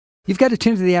You've got to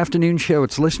tune to the afternoon show.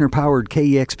 It's listener-powered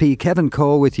KEXP. Kevin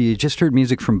Cole with you. You just heard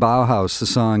music from Bauhaus, the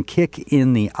song Kick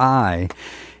in the Eye.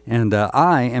 And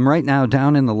I am right now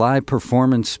down in the live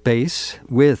performance space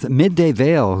with Midday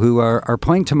Veil, who are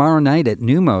playing tomorrow night at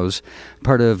Numos,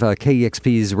 part of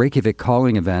KEXP's Reykjavik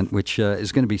Calling event, which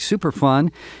is going to be super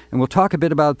fun. And we'll talk a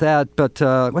bit about that. But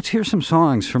let's hear some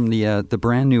songs from the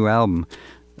brand new album,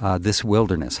 This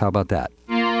Wilderness. How about that?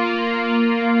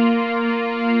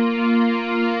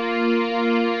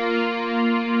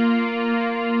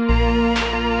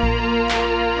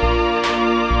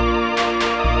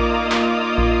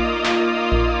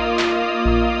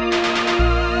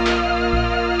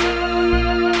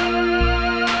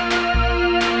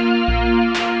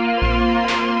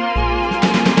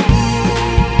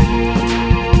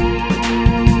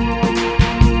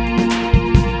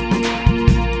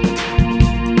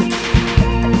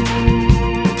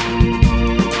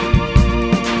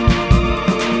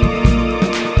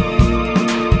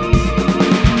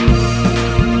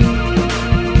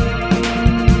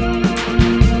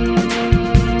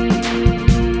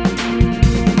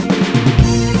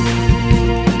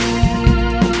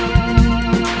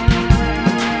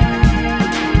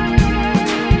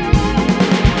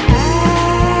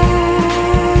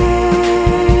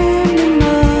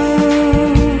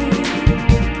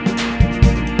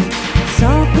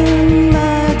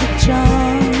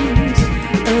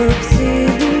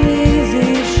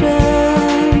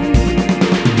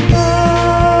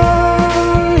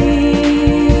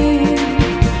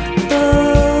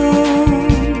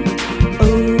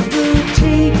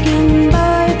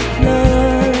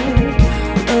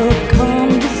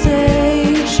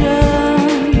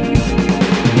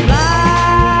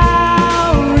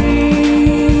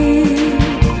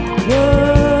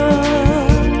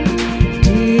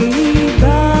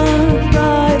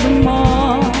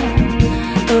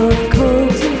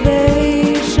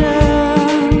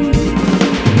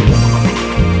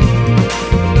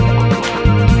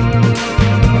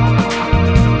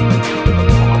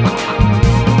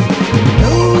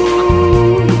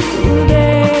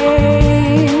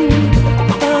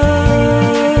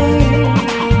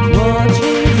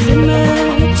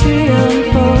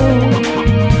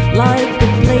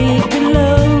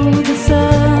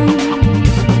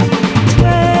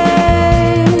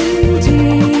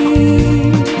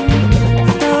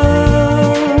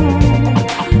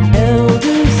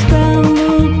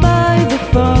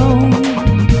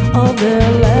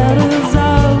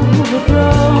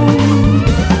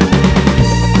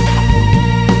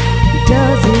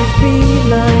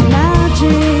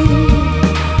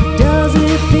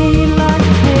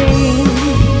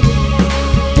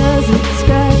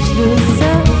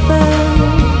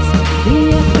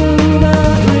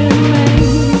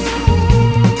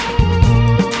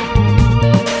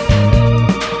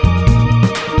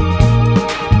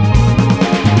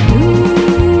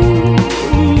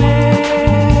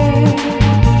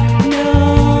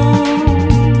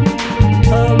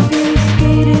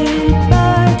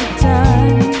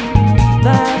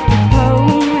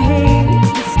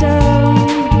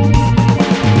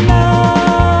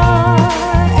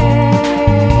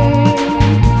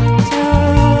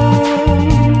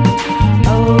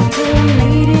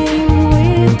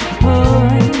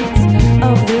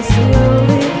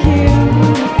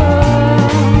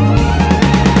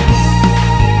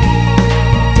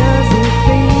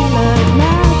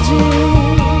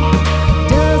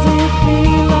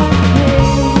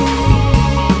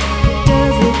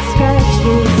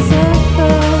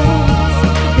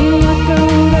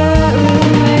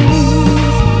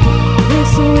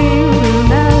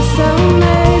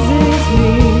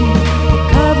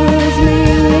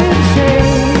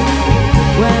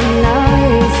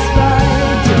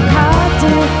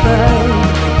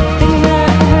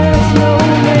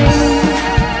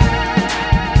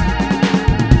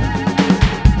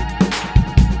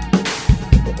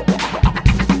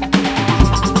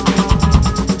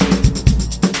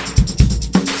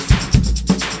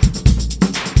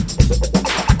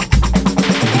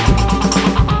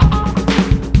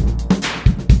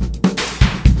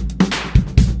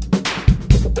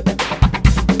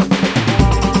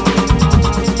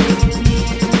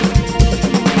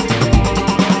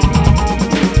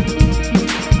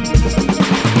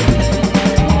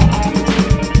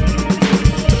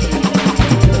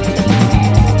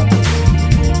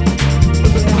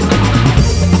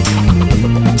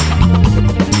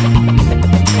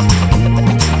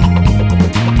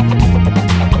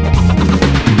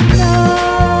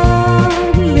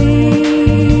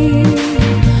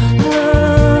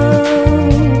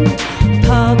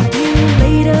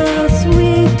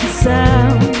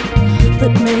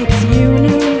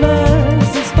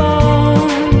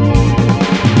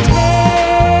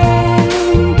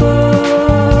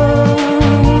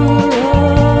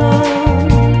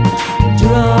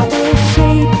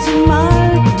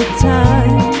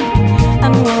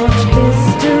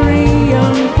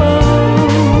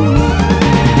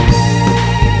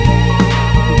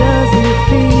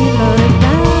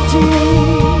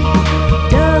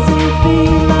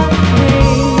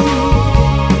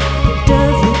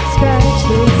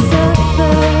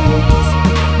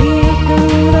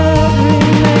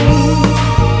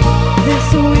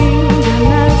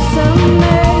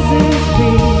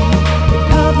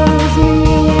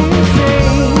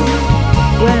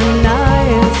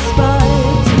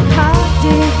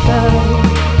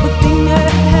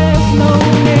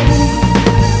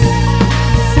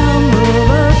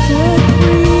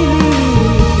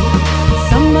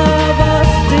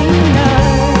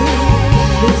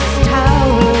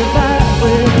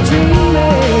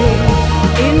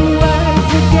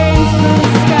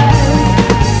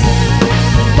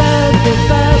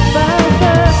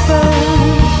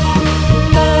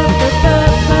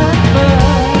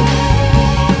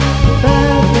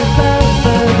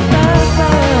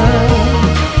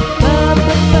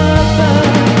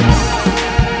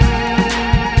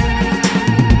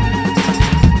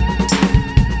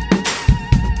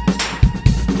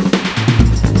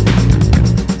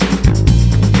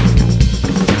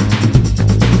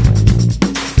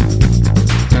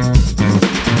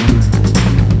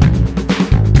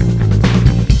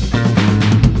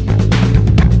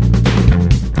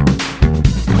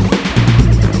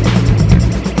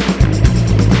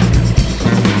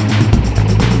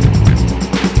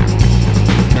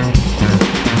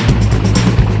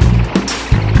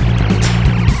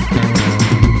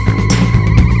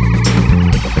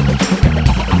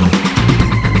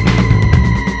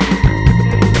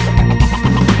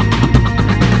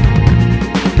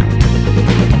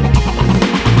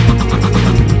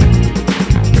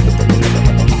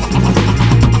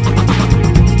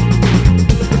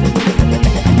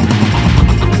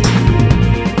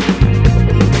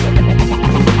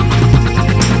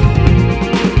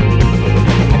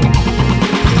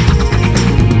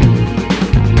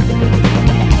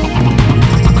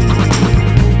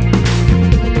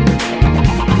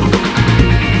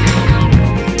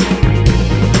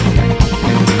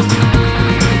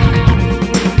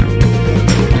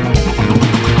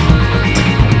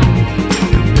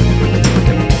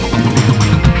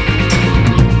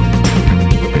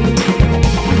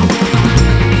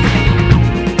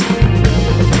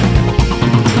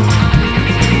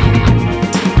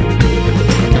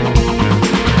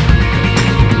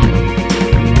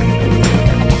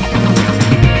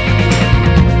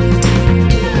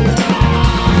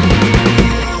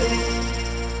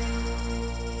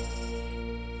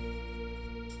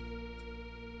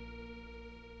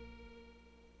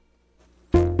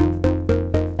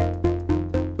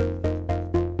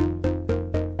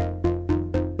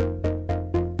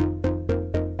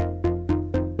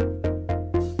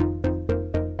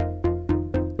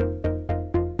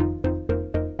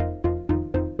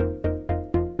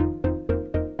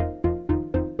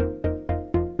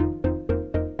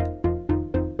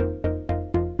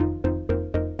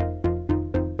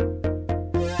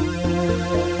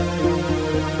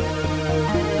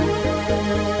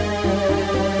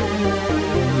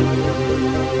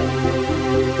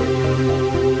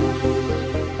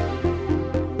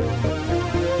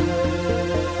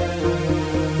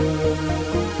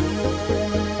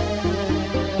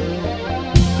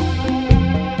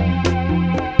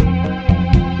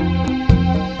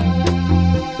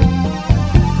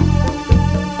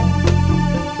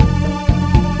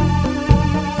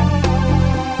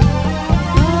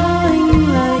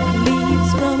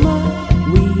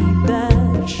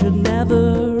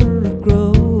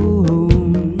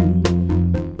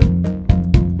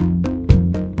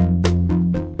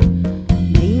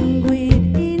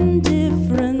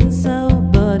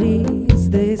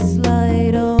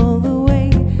 slide all the way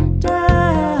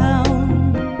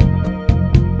down.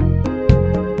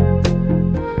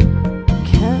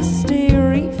 Cast a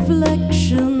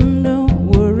reflection, don't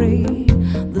worry,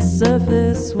 the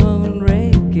surface won't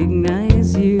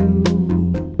recognize you.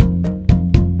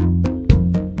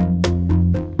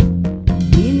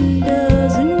 Wind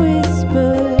doesn't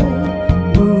whisper,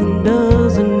 moon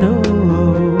doesn't know.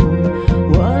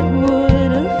 What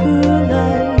would a fool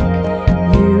like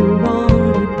you want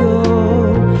to go?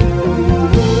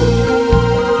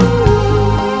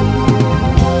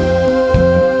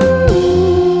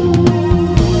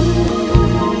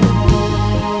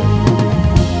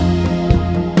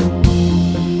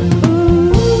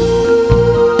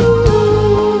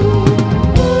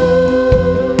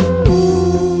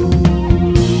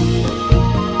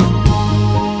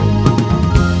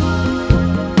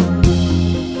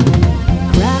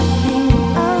 Cracking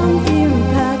on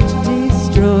impact,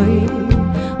 destroying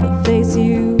the face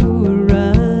you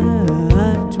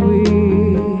arrived with.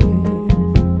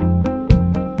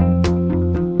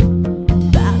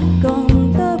 Back on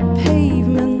the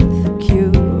pavement, the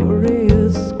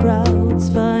curious crowds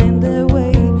find their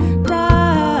way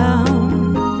down.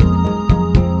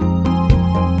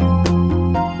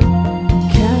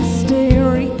 Cast a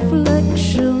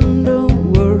reflection,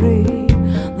 don't worry,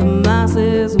 the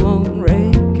masses won't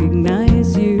recognize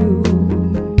you.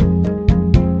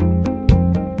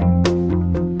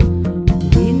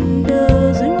 Wind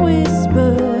doesn't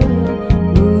whisper,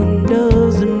 moon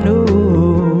doesn't know.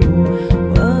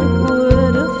 What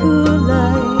would a fool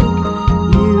like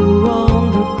you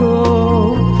want to go?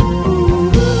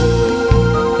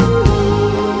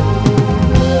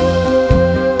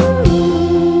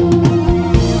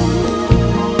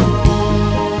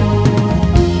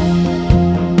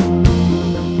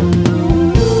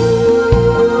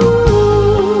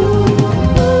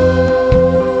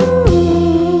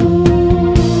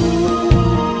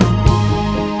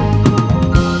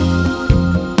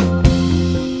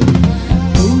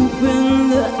 Open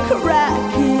the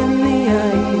crack in the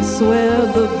ice where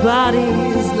the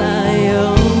bodies lie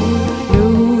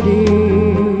unnoticed.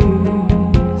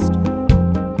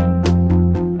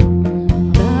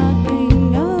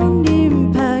 Backing on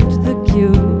impact, the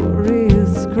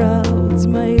curious crowds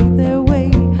made their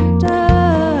way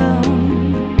down.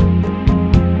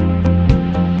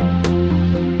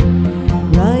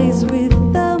 Rise with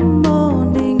the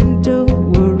morning,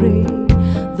 don't worry,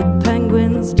 the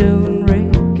penguins don't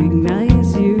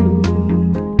recognize you.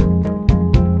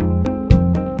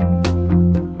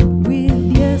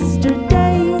 With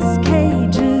yesterday's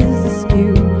cages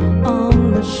askew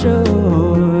on the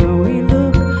shore, we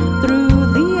look through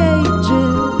the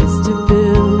ages to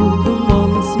build them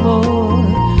once more.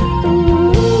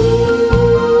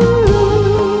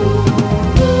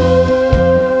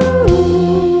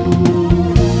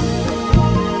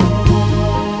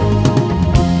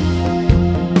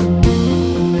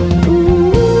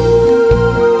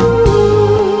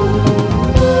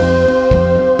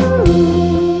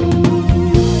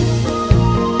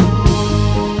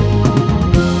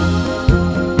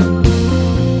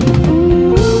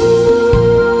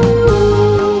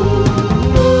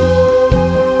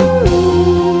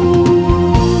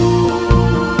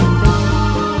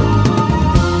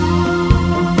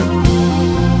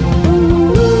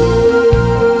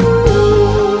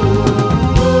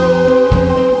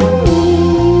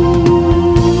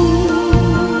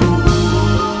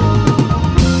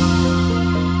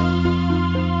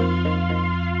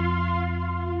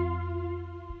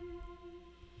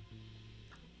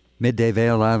 Midday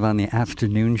Veil live on the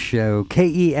afternoon show.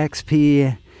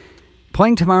 KEXP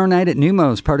playing tomorrow night at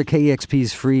Numos, part of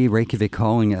KEXP's free Reykjavik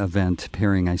Calling event,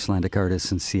 pairing Icelandic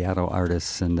artists and Seattle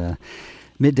artists. And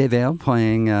Midday Veil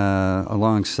playing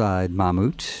alongside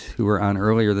Mammut, who were on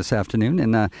earlier this afternoon.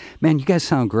 And man, you guys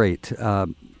sound great.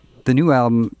 The new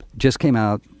album just came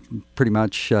out pretty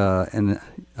much, and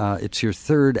it's your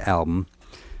third album.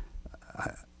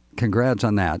 Congrats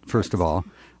on that, first of all.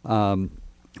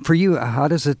 For you, how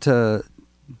does it? How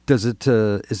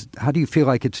do you feel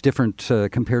like it's different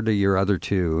compared to your other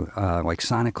two, like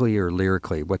sonically or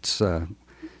lyrically? What's a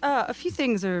few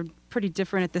things are pretty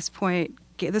different at this point.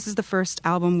 This is the first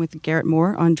album with Garrett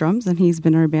Moore on drums, and he's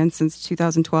been in our band since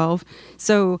 2012.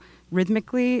 So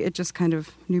rhythmically, it just kind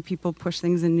of new people push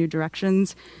things in new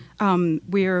directions.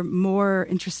 We're more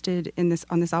interested in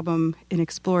on this album in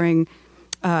exploring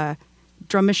drum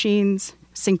machines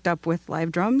synced up with live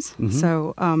drums. Mm-hmm.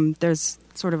 So there's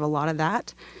sort of a lot of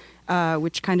that,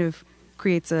 which kind of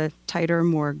creates a tighter,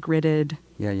 more gridded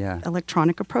Yeah.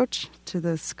 electronic approach to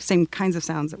the same kinds of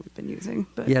sounds that we've been using.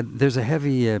 But Yeah, there's a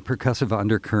heavy percussive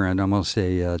undercurrent, almost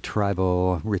a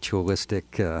tribal,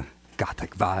 ritualistic,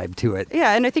 gothic vibe to it.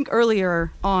 yeah, and I think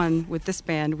earlier on with this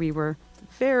band, we were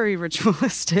very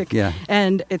ritualistic. Yeah.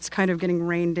 And it's kind of getting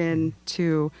reined in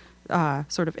to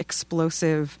sort of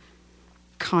explosive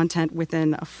content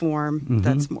within a form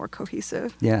that's more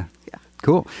cohesive. Yeah. Yeah.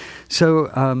 Cool. So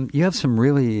you have some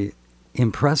really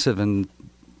impressive and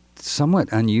somewhat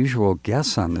unusual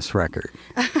guests on this record.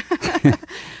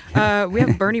 We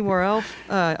have Bernie Worrell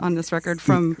on this record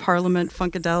from Parliament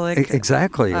Funkadelic.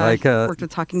 Exactly. Worked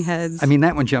with Talking Heads. I mean,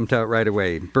 that one jumped out right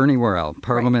away. Bernie Worrell,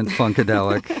 Parliament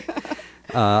Funkadelic.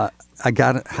 I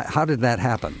got it. How did that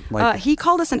happen? He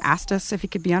called us and asked us if he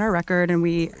could be on our record, and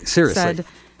we Seriously? said,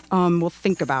 we'll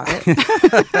think about it.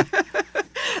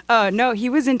 No, he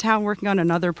was in town working on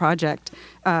another project,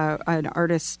 an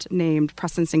artist named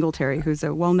Preston Singletary, who's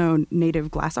a well-known native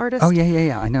glass artist. Oh,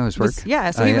 yeah. I know his work. So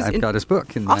he was I've got his book.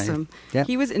 Awesome. Yeah.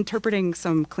 He was interpreting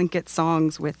some Tlingit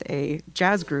songs with a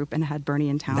jazz group and had Bernie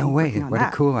in town. No way. working on What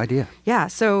that. a cool idea. Yeah,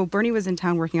 so Bernie was in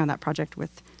town working on that project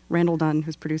with Randall Dunn,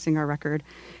 who's producing our record.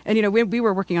 And, we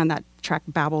were working on that track,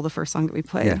 Babel, the first song that we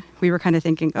played. Yeah. We were kind of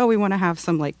thinking, we want to have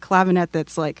some, clavinet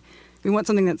that's, we want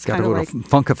something that's Got kind a of little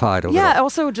funkified a Yeah, little.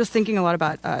 also just thinking a lot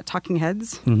about Talking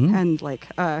Heads Mhm.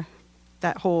 and,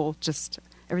 that whole just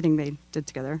everything they did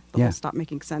together. The Yeah. whole Stop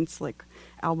Making Sense,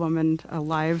 album and a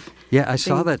live Yeah, I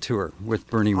saw thing. that tour with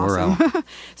Bernie Awesome. Worrell.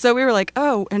 So we were like,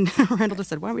 and Randall just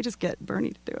said, why don't we just get Bernie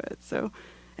to do it? So,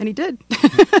 and he did.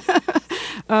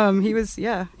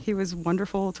 He was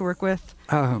wonderful to work with.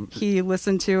 He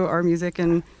listened to our music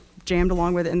and jammed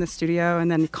along with it in the studio,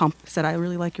 and then said, I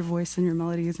really like your voice and your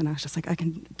melodies. And I was just like, I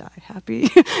can die happy.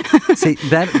 See,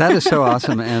 that is so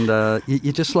awesome. And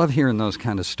you just love hearing those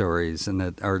kind of stories, and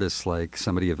that artists like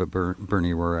somebody of a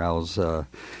Bernie Worrell's,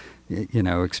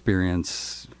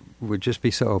 experience would just be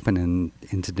so open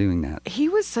into doing that. He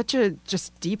was such a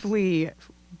just deeply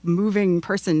moving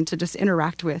person to just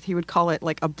interact with. He would call it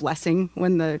a blessing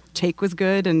when the take was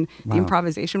good and Wow. the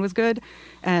improvisation was good.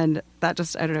 And that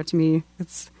just, I don't know, to me,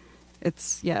 it's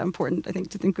important, I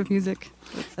think, to think of music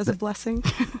as a blessing.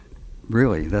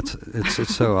 Really,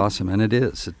 it's so awesome, and it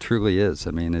is. It truly is.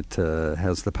 I mean, it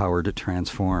has the power to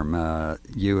transform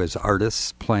you as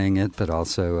artists playing it, but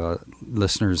also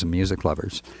listeners and music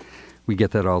lovers. We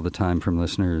get that all the time from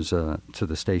listeners to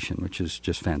the station, which is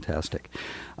just fantastic.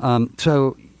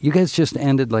 So you guys just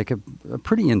ended a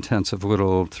pretty intensive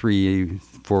little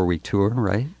 3-4 week tour,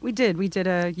 right? We did. We did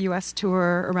a U.S.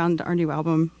 tour around our new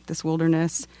album, This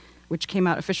Wilderness, which came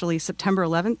out officially September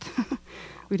 11th.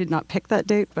 We did not pick that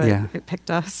date, but Yeah. it picked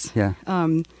us. Yeah.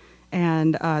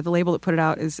 And the label that put it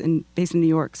out is based in New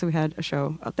York, so we had a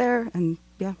show out there, and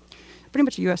pretty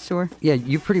much a U.S. tour. Yeah,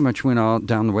 you pretty much went all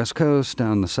down the West Coast,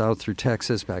 down the South through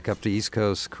Texas, back up the East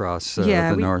Coast, across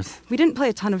the North. We didn't play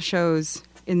a ton of shows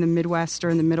in the Midwest or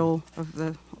in the middle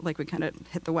of we kind of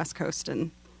hit the West Coast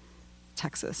and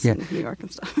Texas and New York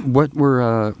and stuff. What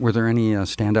were there any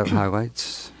standout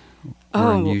highlights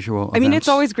or unusual I mean, events? it's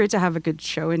always great to have a good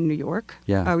show in New York.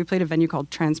 Yeah. We played a venue called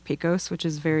Trans Pecos, which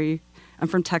is I'm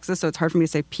from Texas, so it's hard for me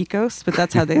to say Pecos, but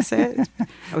that's how they say it.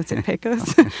 I would say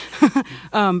Pecos.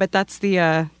 But that's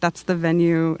the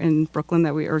venue in Brooklyn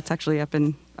it's actually up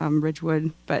in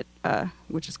Ridgewood, but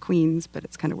which is Queens, but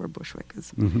it's kind of where Bushwick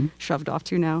is shoved off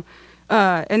to now.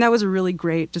 And that was a really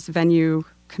great just venue,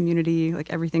 community,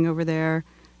 everything over there.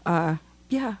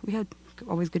 We had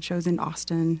always good shows in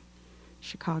Austin,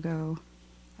 Chicago,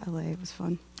 LA. It was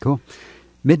fun. Cool.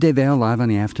 Midday Veil live on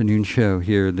the afternoon show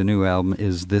here. The new album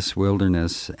is This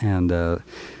Wilderness, and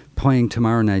playing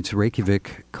tomorrow night's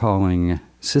Reykjavik Calling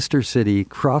Sister City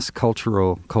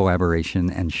Cross-Cultural Collaboration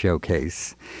and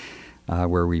Showcase,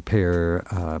 where we pair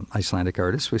Icelandic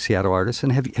artists with Seattle artists.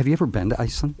 And have you ever been to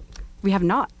Iceland? We have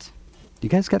not. You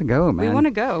guys got to go, man. We want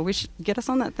to go. We should get us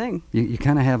on that thing. You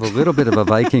kind of have a little bit of a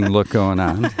Viking look going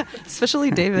on. Especially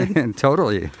David.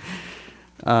 Totally.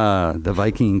 The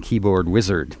Viking keyboard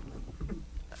wizard.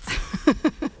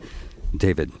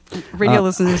 David. Radio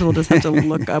listeners will just have to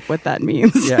look up what that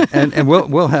means. Yeah, and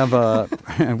we'll have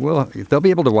they'll be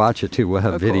able to watch it too. We'll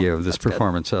have cool. video of this That's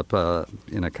performance up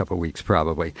in a couple weeks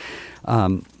probably.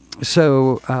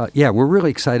 So we're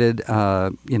really excited.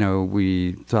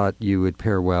 We thought you would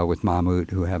pair well with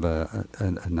Mahmout, who have a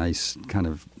nice kind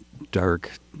of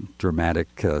dark, dramatic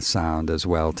sound as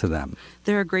well to them.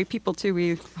 They're great people, too.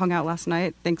 We hung out last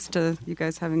night thanks to you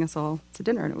guys having us all to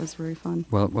dinner, and it was very fun.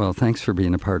 Well, thanks for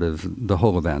being a part of the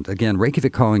whole event. Again,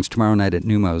 Reykjavik Callings tomorrow night at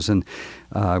Numos, and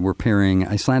we're pairing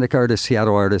Icelandic artists,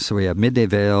 Seattle artists. So we have Midday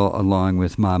Veil along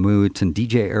with Mahmout and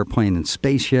DJ Airplane and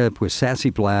Spaceship with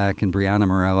Sassy Black, and Brianna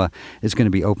Morella is going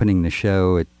to be opening the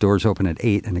show. Doors open at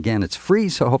 8, and again, it's free,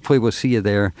 so hopefully we'll see you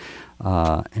there,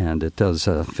 and it does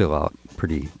fill out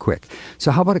pretty quick.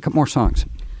 So how about a couple more songs?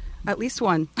 At least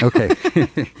one. Okay.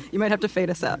 You might have to fade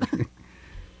us out.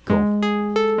 Cool.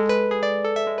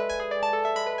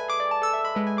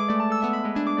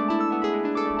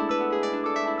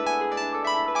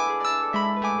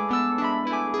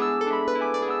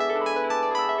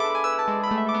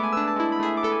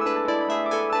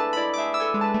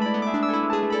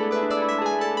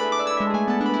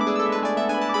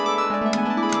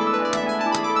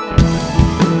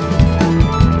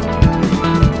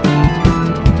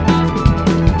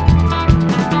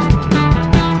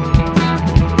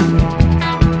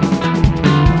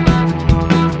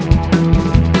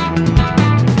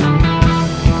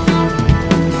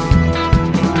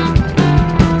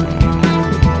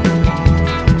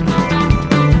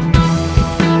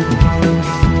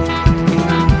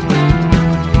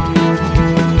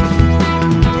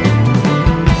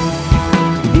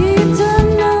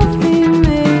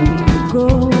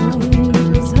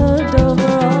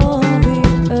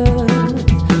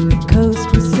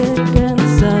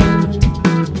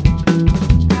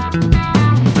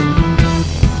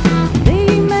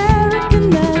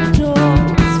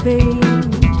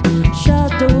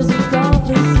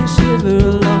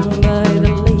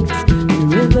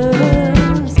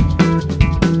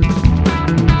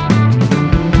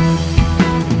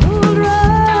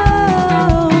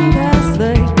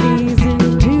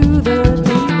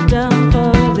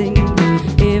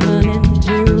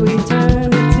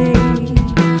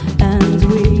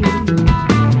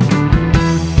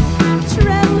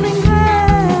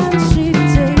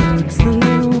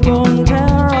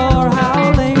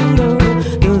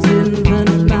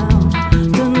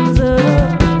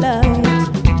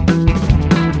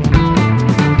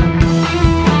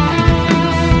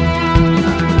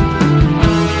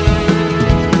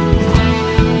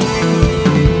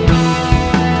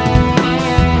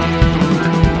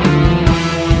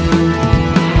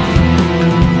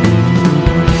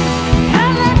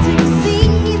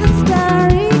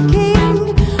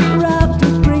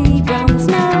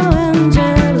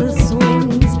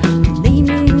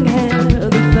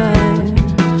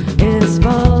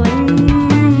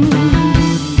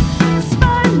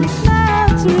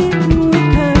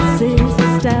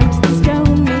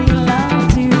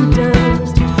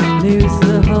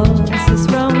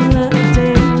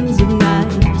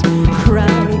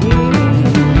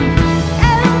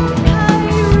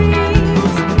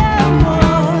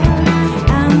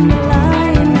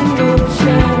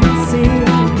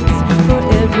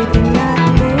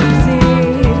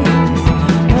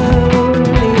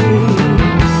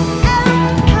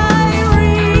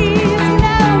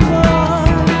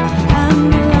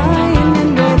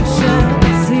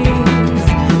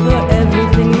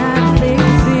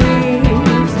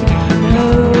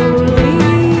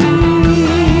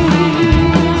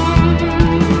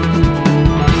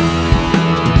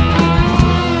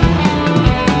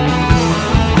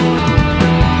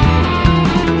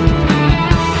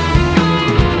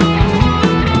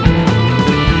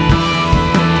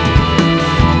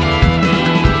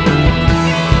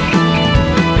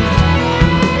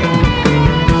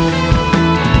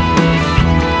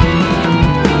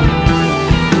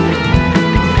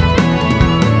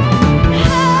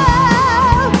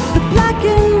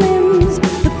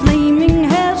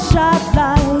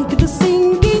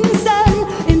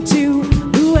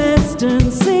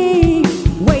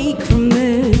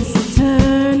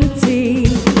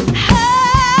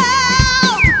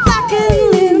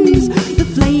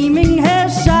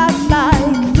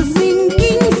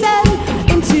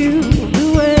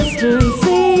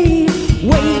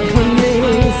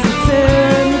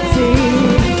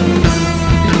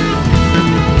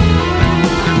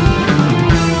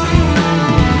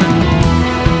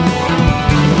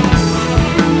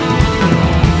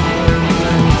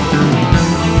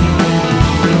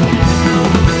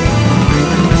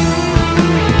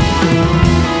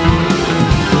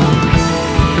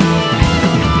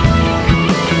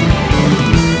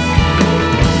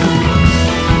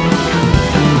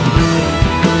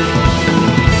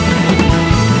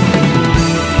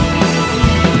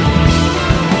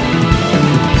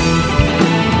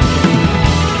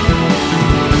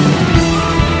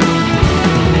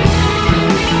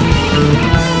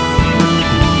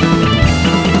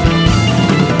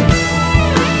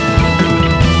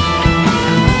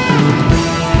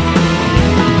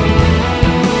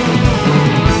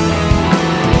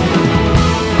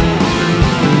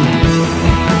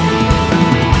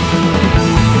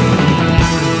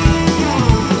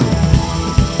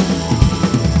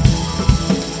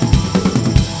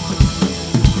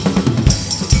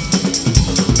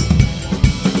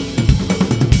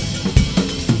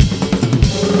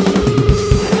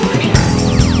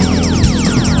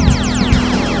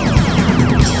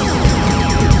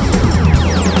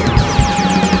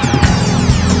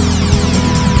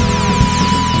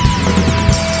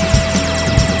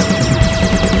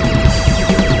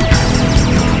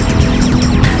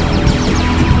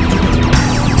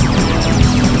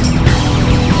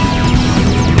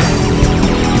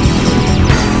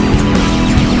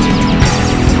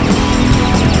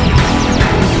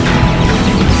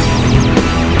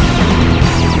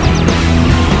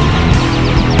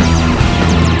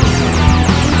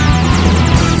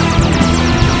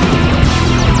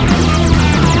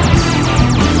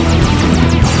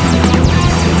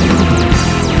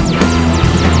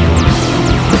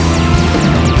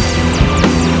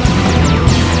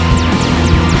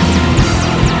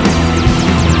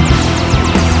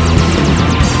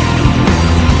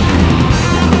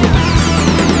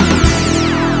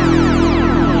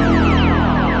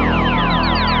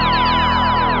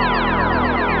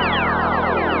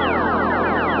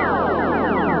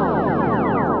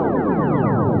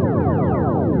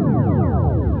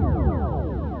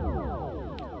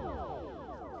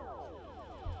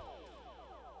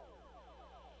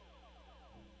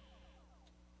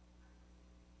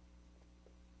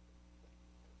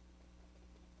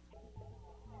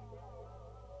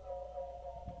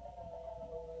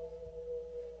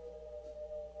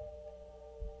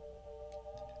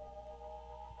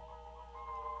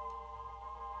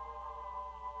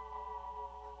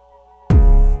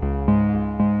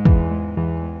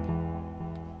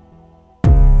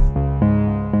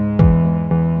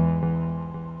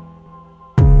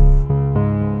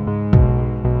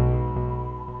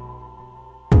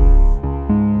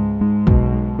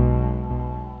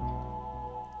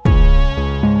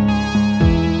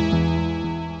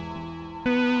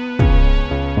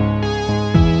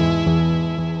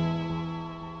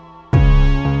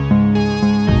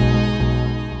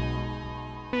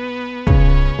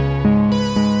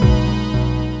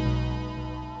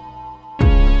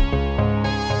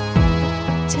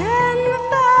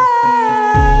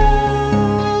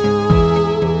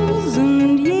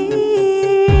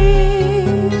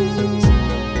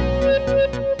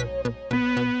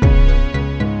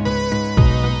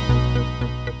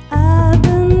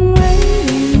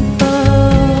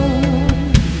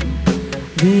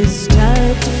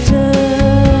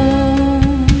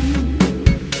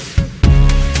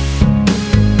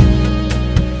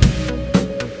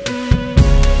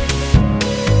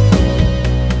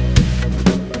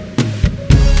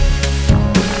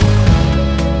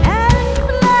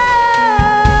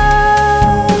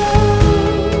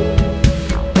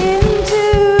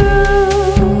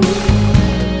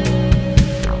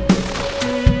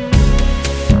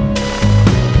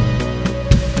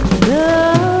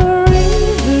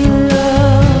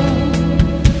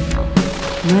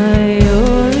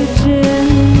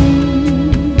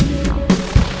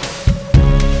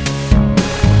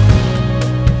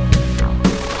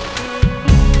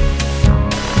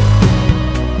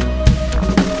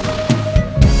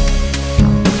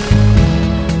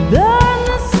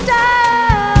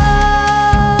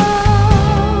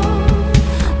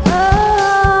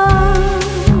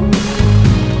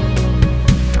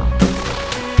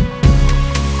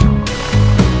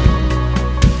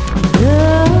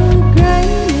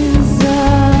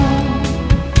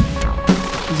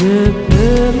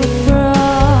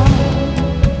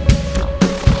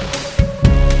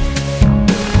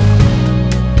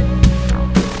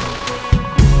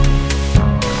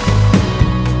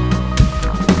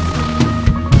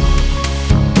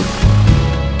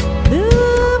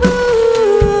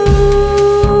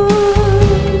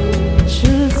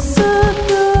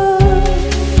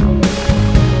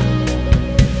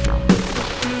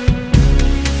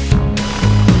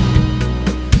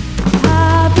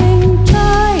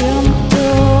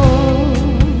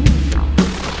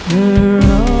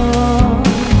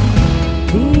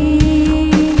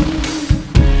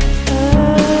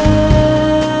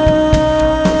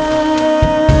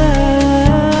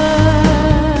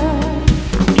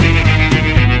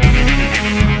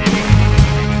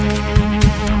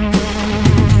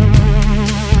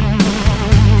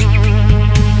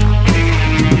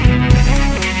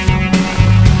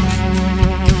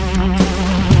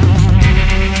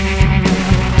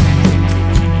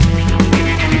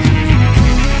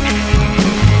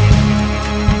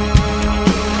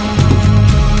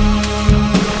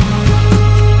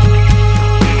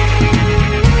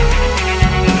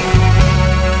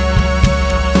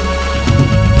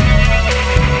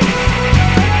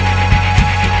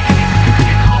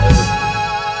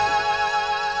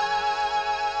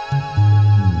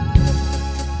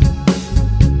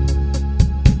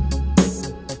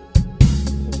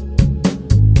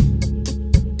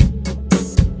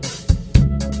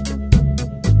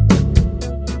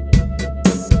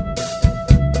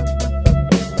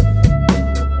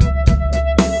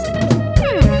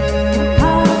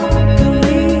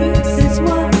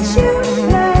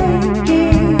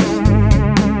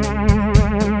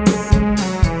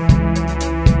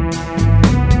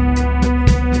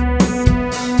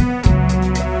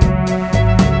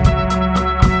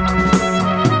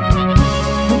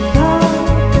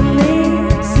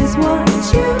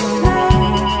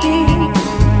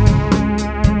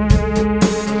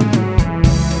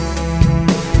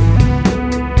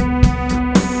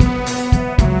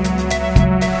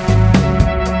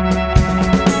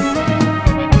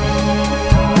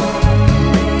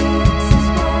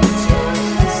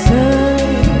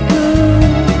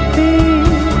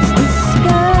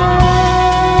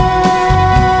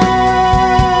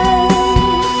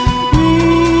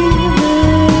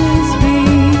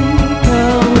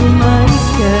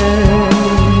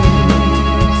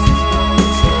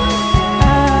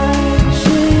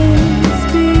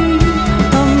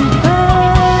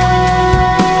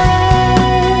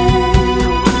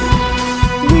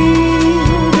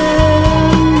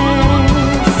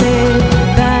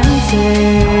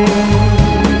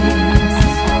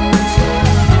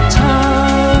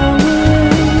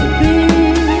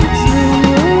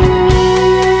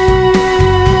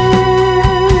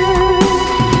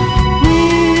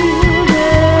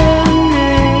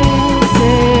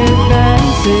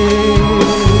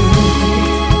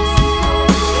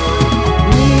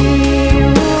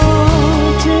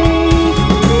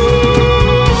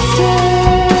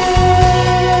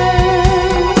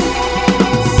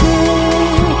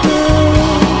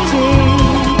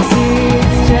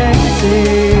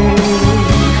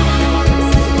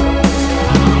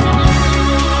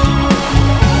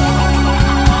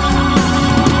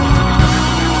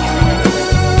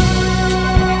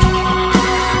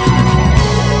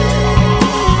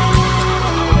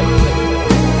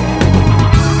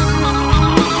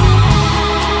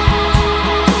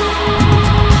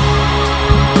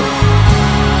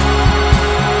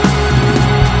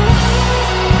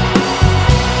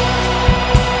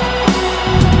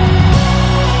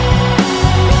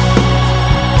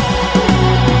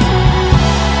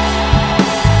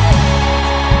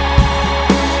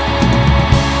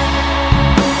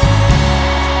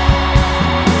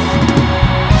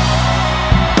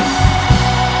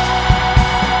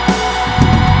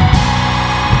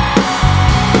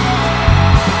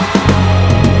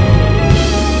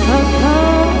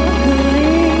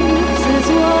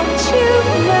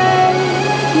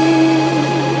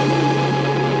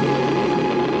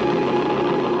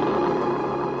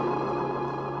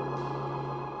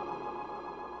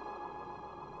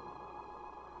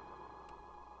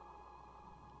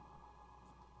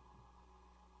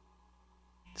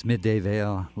 It's Midday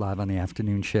Vale, live on the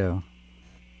afternoon show.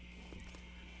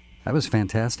 That was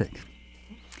fantastic.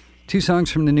 2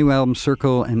 songs from the new album,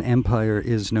 Circle and Empire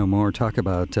Is No More. Talk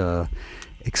about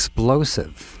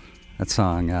explosive. That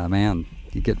song, man,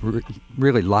 you get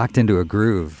really locked into a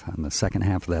groove on the second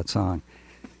half of that song.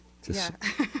 Just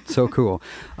so cool.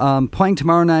 Playing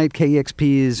tomorrow night,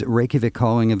 KEXP's Reykjavik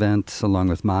Calling event, along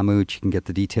with Mammoet. You can get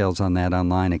the details on that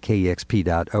online at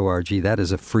kexp.org. That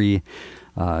is a free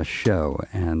show,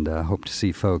 and hope to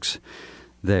see folks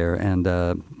there. And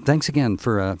thanks again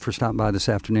for stopping by this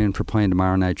afternoon, for playing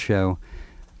tomorrow night's show.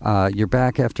 You're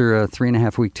back after a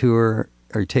 3.5-week tour.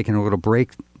 Are you taking a little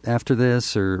break after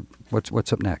this, or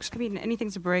what's up next? I mean,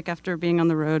 anything's a break after being on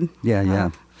the road.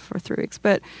 Yeah. For 3 weeks,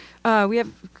 but we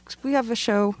have a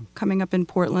show coming up in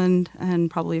Portland,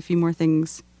 and probably a few more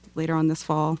things later on this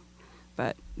fall.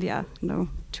 But yeah, no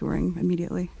touring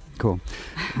immediately. Cool.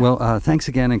 Well, thanks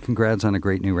again, and congrats on a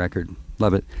great new record.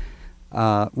 Love it.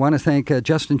 Want to thank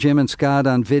Justin, Jim, and Scott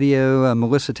on video,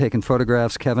 Melissa taking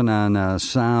photographs, Kevin on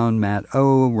sound, Matt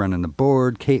O running the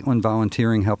board, Caitlin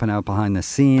volunteering, helping out behind the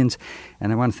scenes.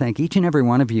 And I want to thank each and every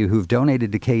one of you who've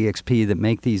donated to KEXP that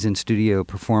make these in-studio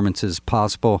performances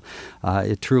possible.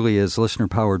 It truly is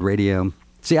listener-powered radio.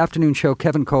 It's the afternoon show.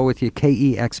 Kevin Cole with you,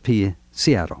 KEXP,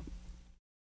 Seattle.